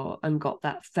the door and got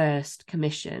that first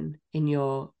commission in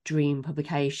your dream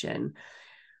publication,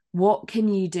 what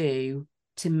can you do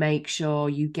to make sure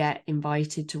you get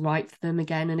invited to write for them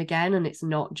again and again, and it's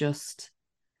not just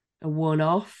a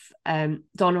one-off?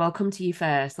 Donna, I'll come to you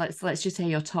first. Let's just hear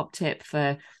your top tip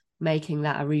for making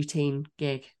that a routine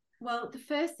gig. Well, the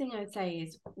first thing I'd say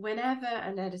is, whenever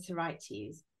an editor write to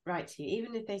you,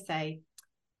 even if they say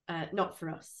not for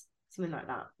us, something like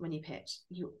that, when you pitch,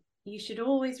 you should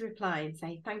always reply and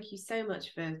say, thank you so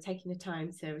much for taking the time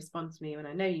to respond to me when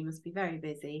I know you must be very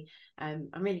busy. I'm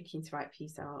really keen to write for you,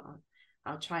 so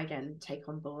I'll try again and take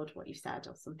on board what you said,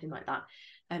 or something like that.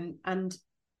 And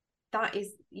that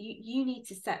is, you need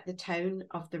to set the tone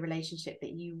of the relationship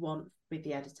that you want with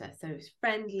the editor. So it's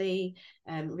friendly,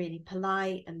 really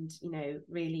polite, and, you know,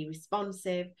 really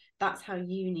responsive. That's how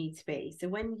you need to be. So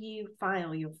when you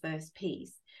file your first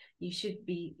piece, you should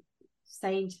be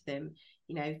saying to them,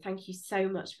 you know, thank you so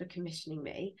much for commissioning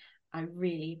me. I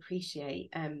really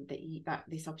appreciate that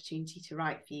this opportunity to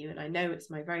write for you, and I know it's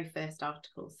my very first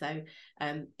article, so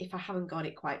if I haven't got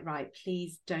it quite right,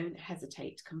 please don't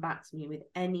hesitate to come back to me with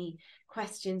any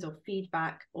questions or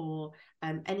feedback, or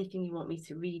anything you want me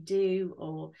to redo,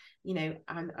 or, you know,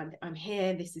 I'm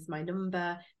here, this is my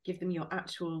number. Give them your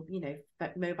actual, you know,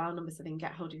 mobile number so they can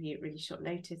get hold of you at really short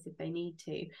notice if they need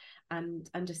to, and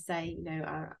just say, you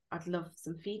know, I'd love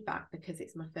some feedback because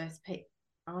it's my first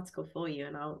article for you,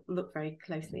 and I'll look very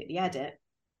closely at the edit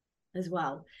as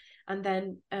well. And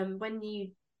then when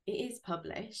it is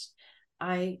published,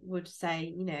 I would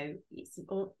say, you know, it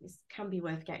can be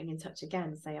worth getting in touch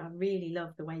again. Say, I really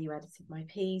love the way you edited my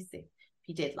piece. If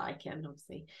you did like it, and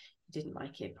obviously if you didn't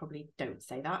like it, probably don't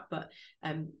say that. But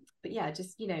yeah,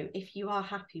 just, you know, if you are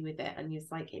happy with it and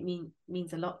it's like it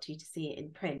means a lot to you to see it in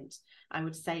print, I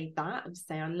would say that, and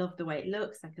say, I love the way it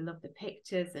looks, like I love the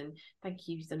pictures, and thank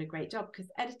you, you've done a great job.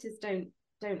 Because editors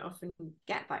don't often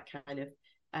get that kind of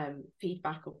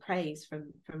feedback or praise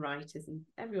from writers, and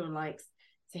everyone likes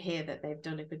to hear that they've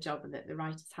done a good job and that the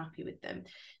writer's happy with them.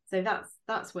 So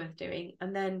that's worth doing.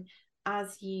 And then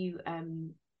as you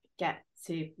get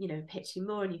to, you know, pitching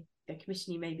more, and they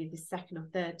commission you maybe the second or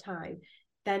third time,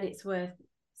 then it's worth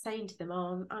saying to them,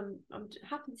 oh, I'm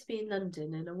happen to be in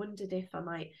London, and I wondered if I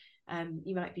might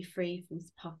you might be free for me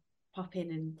to pop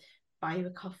in and buy you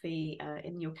a coffee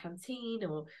in your canteen,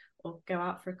 or go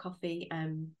out for a coffee,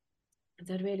 and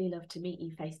I'd really love to meet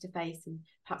you face to face, and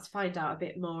perhaps find out a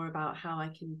bit more about how I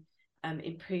can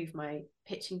improve my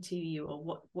pitching to you,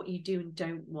 or what you do and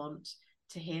don't want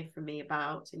to hear from me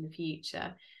about in the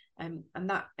future. And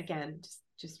that again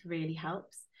just really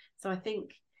helps. So I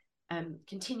think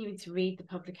continuing to read the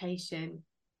publication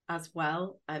as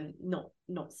well, and not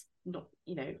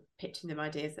you know, pitching them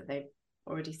ideas that they've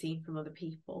already seen from other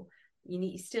people.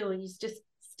 You just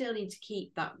still need to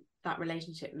keep that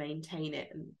relationship, maintain it,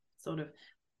 and sort of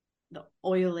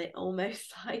oil it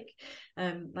almost like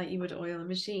you would oil a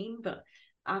machine. But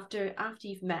after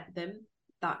you've met them,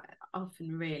 that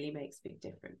often really makes a big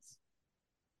difference.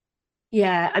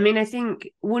 Yeah, I mean, I think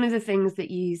one of the things that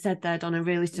you said there, Donna,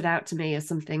 really stood out to me as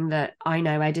something that I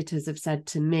know editors have said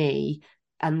to me,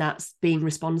 and that's being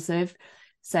responsive.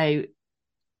 So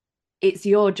it's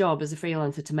your job as a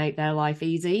freelancer to make their life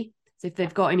easy. So if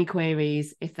they've got any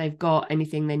queries, if they've got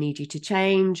anything they need you to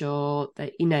change, or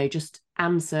that, you know, just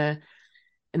answer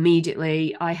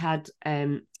immediately. I had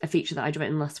a feature that I'd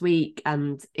written last week,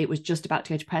 and it was just about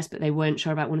to go to press, but they weren't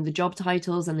sure about one of the job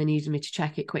titles, and they needed me to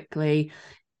check it quickly.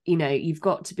 You know, you've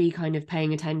got to be kind of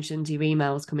paying attention to your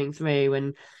emails coming through,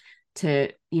 and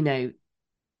to, you know,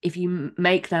 if you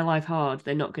make their life hard,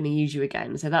 they're not going to use you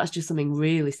again. So that's just something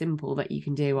really simple that you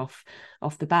can do off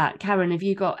the bat. Karen, have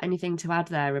you got anything to add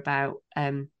there about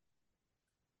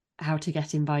how to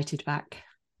get invited back?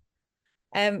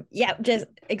 Yeah, just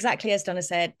exactly as Donna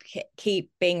said, keep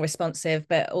being responsive,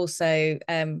 but also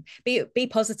be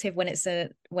positive when it's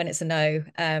a no.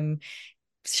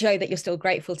 Show that you're still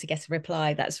grateful to get a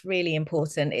reply. That's really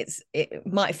important. It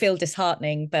might feel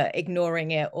disheartening, but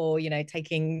ignoring it, or, you know,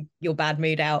 taking your bad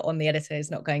mood out on the editor is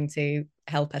not going to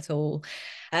help at all.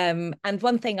 And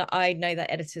one thing I know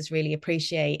that editors really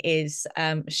appreciate is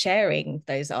sharing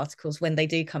those articles when they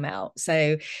do come out.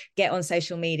 So get on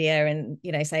social media and,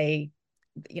 you know, say,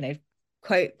 you know,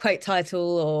 quote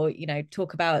title, or, you know,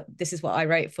 talk about, this is what I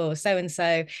wrote for so and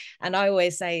so. And I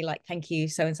always say, like, thank you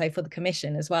so and so for the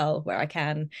commission as well, where I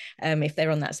can, if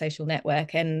they're on that social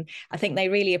network. And I think they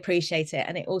really appreciate it,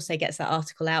 and it also gets that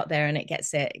article out there, and it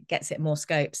gets it more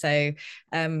scope. So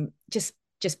just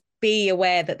be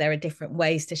aware that there are different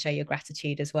ways to show your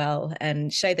gratitude as well,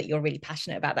 and show that you're really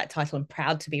passionate about that title and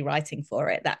proud to be writing for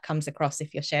it. That comes across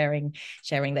if you're sharing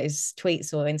those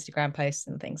tweets or Instagram posts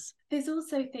and things. There's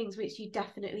also things which you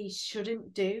definitely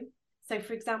shouldn't do. So,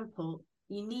 for example,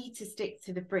 you need to stick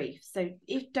to the brief. So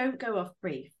don't go off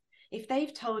brief. If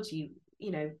they've told you, you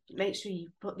know, make sure you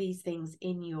put these things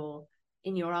in your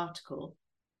article,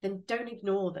 then don't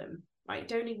ignore them, right?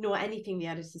 Don't ignore anything the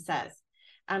editor says.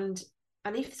 And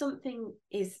if something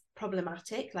is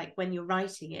problematic, like when you're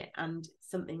writing it and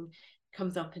something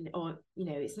comes up, and, or, you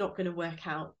know, it's not going to work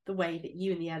out the way that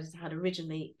you and the editor had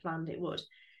originally planned it would,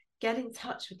 get in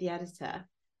touch with the editor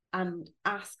and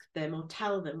ask them or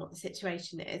tell them what the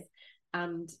situation is,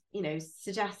 and, you know,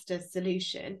 suggest a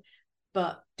solution.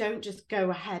 But don't just go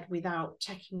ahead without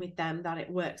checking with them that it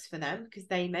works for them, because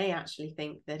they may actually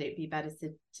think that it'd be better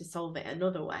to solve it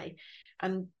another way.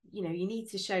 And, you know, you need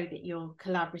to show that you're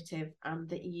collaborative and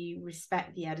that you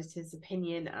respect the editor's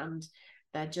opinion, and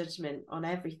their judgment on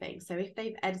everything. So if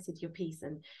they've edited your piece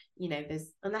and, you know,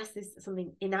 unless there's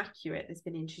something inaccurate that's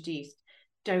been introduced,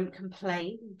 don't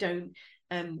complain, don't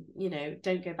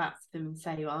don't go back to them and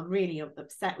say, well, I'm really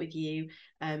upset with you,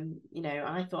 you know,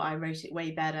 I thought I wrote it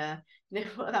way better. You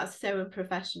know, that's so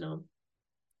unprofessional.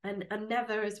 And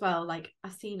never as well, like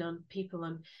I've seen on people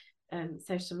on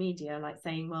social media, like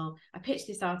saying, well, I pitched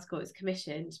this article, it was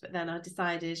commissioned, but then I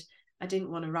decided I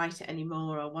didn't want to write it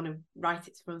anymore, or want to write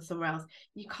it from somewhere else.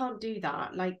 You can't do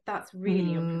that. Like, that's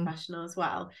really unprofessional as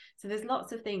well. So there's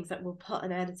lots of things that will put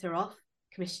an editor off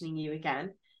commissioning you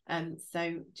again.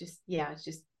 So just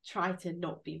try to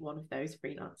not be one of those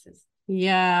freelancers.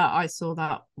 Yeah, I saw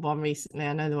that one recently.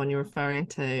 I know the one you're referring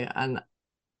to, and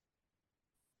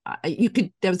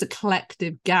there was a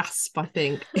collective gasp, I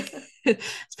think.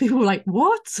 People were like,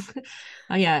 what?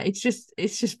 Yeah, it's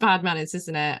just bad manners,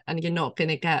 isn't it? And you're not going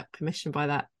to get permission by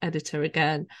that editor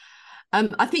again.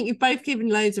 I think you've both given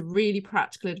loads of really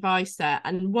practical advice there.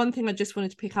 And one thing I just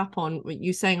wanted to pick up on, what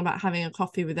you saying about having a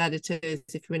coffee with editors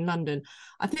if you're in London.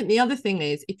 I think the other thing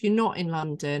is, if you're not in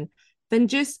London, then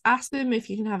just ask them if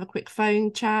you can have a quick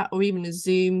phone chat or even a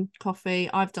Zoom coffee.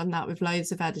 I've done that with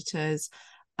loads of editors.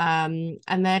 And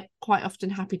they're quite often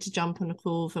happy to jump on a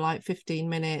call for like 15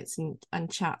 minutes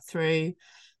and chat through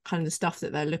kind of the stuff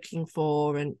that they're looking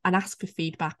for, and ask for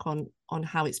feedback on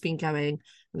how it's been going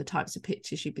and the types of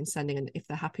pictures you've been sending, and if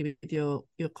they're happy with your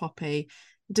copy.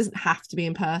 It doesn't have to be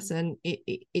in person.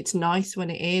 It's nice when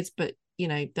it is, but you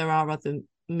know, there are other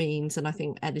means, and I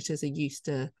think editors are used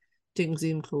to doing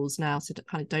Zoom calls now, so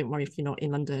kind of don't worry if you're not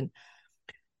in London.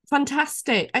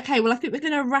 Fantastic. Okay, well, I think we're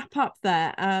going to wrap up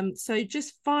there. So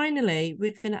just finally,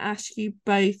 we're going to ask you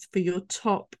both for your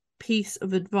top piece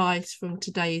of advice from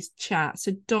today's chat.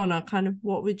 So Donna, kind of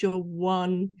what would your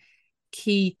one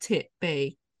key tip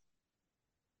be?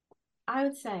 I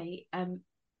would say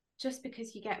just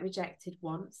because you get rejected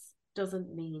once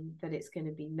doesn't mean that it's going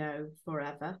to be no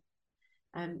forever.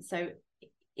 So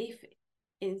if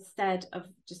instead of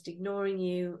just ignoring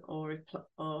you, or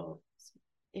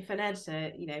if an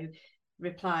editor, you know,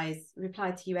 replied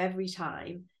to you every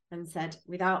time and said,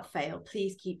 without fail,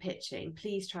 please keep pitching,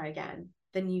 please try again,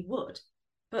 then you would.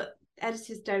 But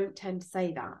editors don't tend to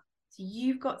say that. So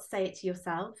you've got to say it to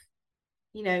yourself.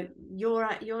 You know,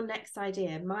 your next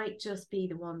idea might just be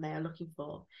the one they are looking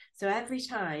for. So every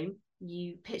time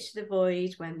you pitch the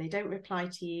void when they don't reply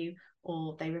to you,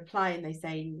 or they reply and they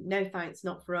say, no thanks,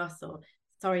 not for us, or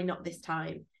sorry, not this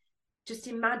time, just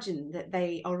imagine that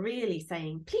they are really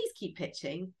saying, please keep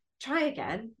pitching, try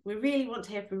again, we really want to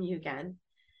hear from you again.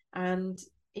 And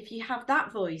if you have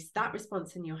that voice, that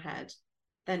response in your head,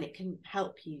 then it can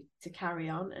help you to carry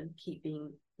on and keep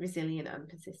being resilient and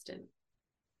persistent.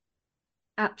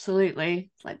 Absolutely.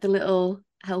 It's like the little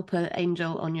helper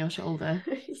angel on your shoulder,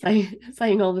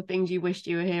 saying all the things you wished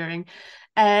you were hearing.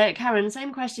 Karen,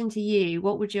 same question to you.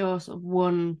 What would your sort of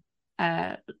one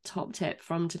top tip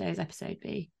from today's episode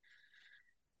be?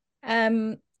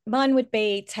 Mine would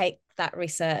be take that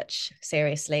research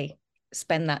seriously,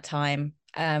 spend that time.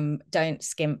 Don't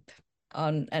skimp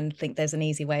on and think there's an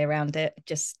easy way around it.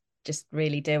 Just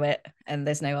really do it, and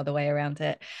there's no other way around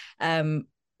it.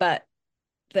 But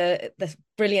the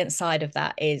brilliant side of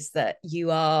that is that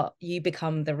you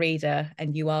become the reader,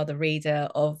 and you are the reader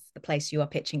of the place you are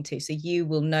pitching to, so you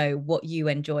will know what you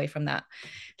enjoy from that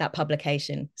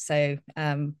publication. So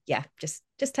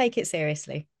just take it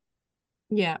seriously.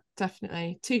 Yeah,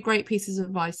 definitely. Two great pieces of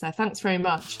advice there. Thanks very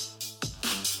much.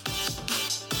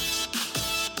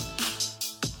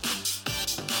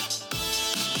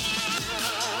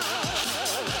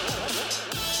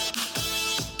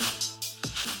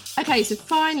 Okay, so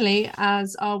finally,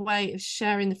 as our way of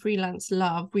sharing the freelance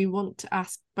love, we want to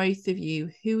ask both of you,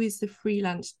 who is the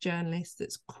freelance journalist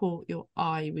that's caught your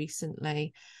eye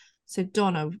recently? So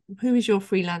Donna, who is your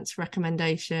freelance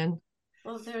recommendation?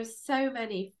 Well, there are so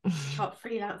many top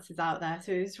freelancers out there,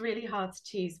 so it was really hard to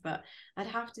choose, but I'd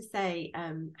have to say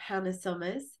Hannah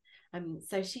Summers.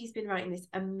 So she's been writing this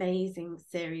amazing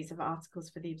series of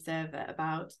articles for The Observer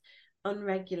about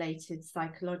unregulated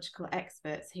psychological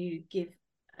experts who give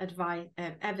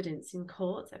evidence in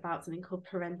court about something called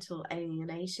parental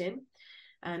alienation.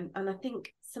 And I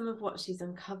think some of what she's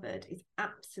uncovered is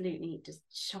absolutely just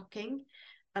shocking.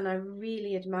 And I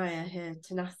really admire her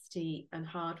tenacity and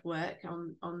hard work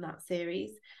on that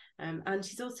series. And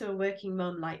she's also a working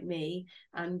mum like me,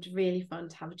 and really fun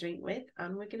to have a drink with.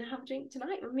 And we're going to have a drink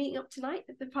tonight. We're meeting up tonight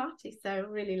at the party. So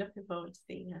I'm really looking forward to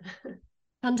seeing her.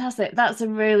 Fantastic. That's a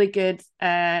really good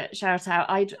shout out.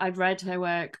 I'd read her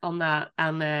work on that,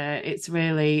 and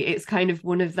it's kind of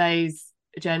one of those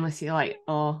journalists, you're like,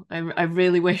 oh, I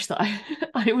really wish that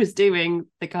I was doing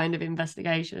the kind of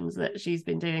investigations that she's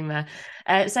been doing there.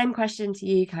 Same question to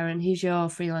you, Karen. Who's your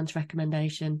freelance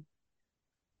recommendation?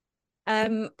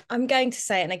 I'm going to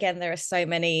say, and again, there are so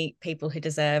many people who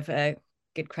deserve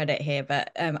good credit here,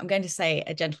 but I'm going to say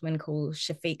a gentleman called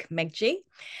Shafiq Megji.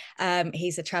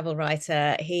 He's a travel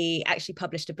writer. He actually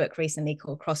published a book recently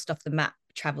called Crossed Off the Map: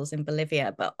 Travels in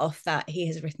Bolivia, but off that he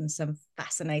has written some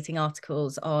fascinating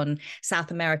articles on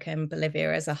South America and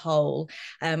Bolivia as a whole,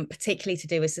 particularly to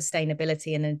do with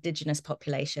sustainability and indigenous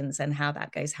populations and how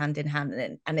that goes hand in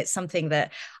hand. And it's something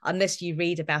that, unless you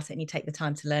read about it and you take the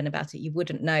time to learn about it, you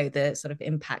wouldn't know the sort of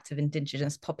impact of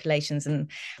indigenous populations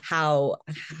and how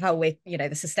we're, you know,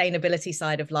 the sustainability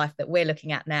side of life that we're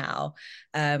looking at now.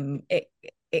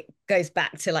 It goes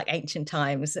back to like ancient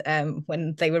times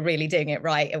when they were really doing it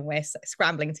right, and we're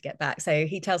scrambling to get back. So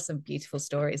he tells some beautiful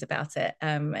stories about it.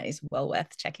 It's well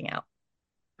worth checking out.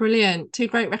 Brilliant. 2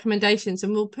 great recommendations,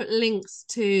 and we'll put links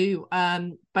to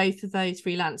both of those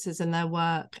freelancers and their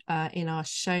work in our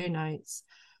show notes.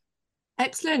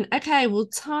 Excellent. Okay, well,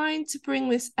 time to bring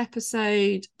this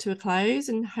episode to a close,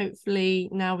 and hopefully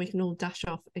now we can all dash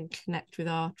off and connect with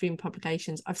our dream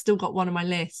publications. I've still got one on my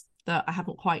list that I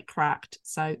haven't quite cracked,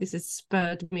 so this has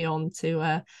spurred me on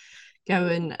to go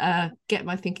and get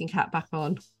my thinking cap back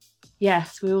on.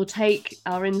 Yes, we will take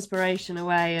our inspiration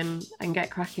away and get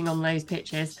cracking on those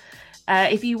pitches.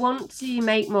 If you want to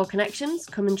make more connections,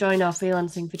 come and join our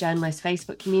Freelancing for Journalists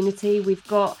Facebook community. We've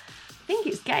got, I think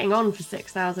it's getting on for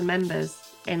 6,000 members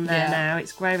in there now.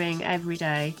 It's growing every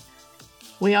day.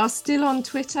 We are still on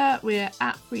Twitter. We're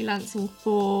at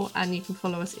Freelancing4, and you can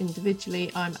follow us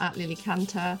individually. I'm at Lily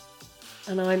Cantor.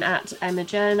 And I'm at Emma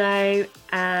Journo.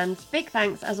 And big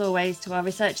thanks, as always, to our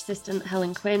research assistant,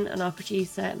 Helen Quinn, and our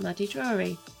producer, Maddie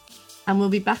Drury. And we'll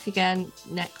be back again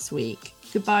next week.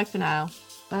 Goodbye for now.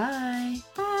 Bye.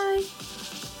 Bye.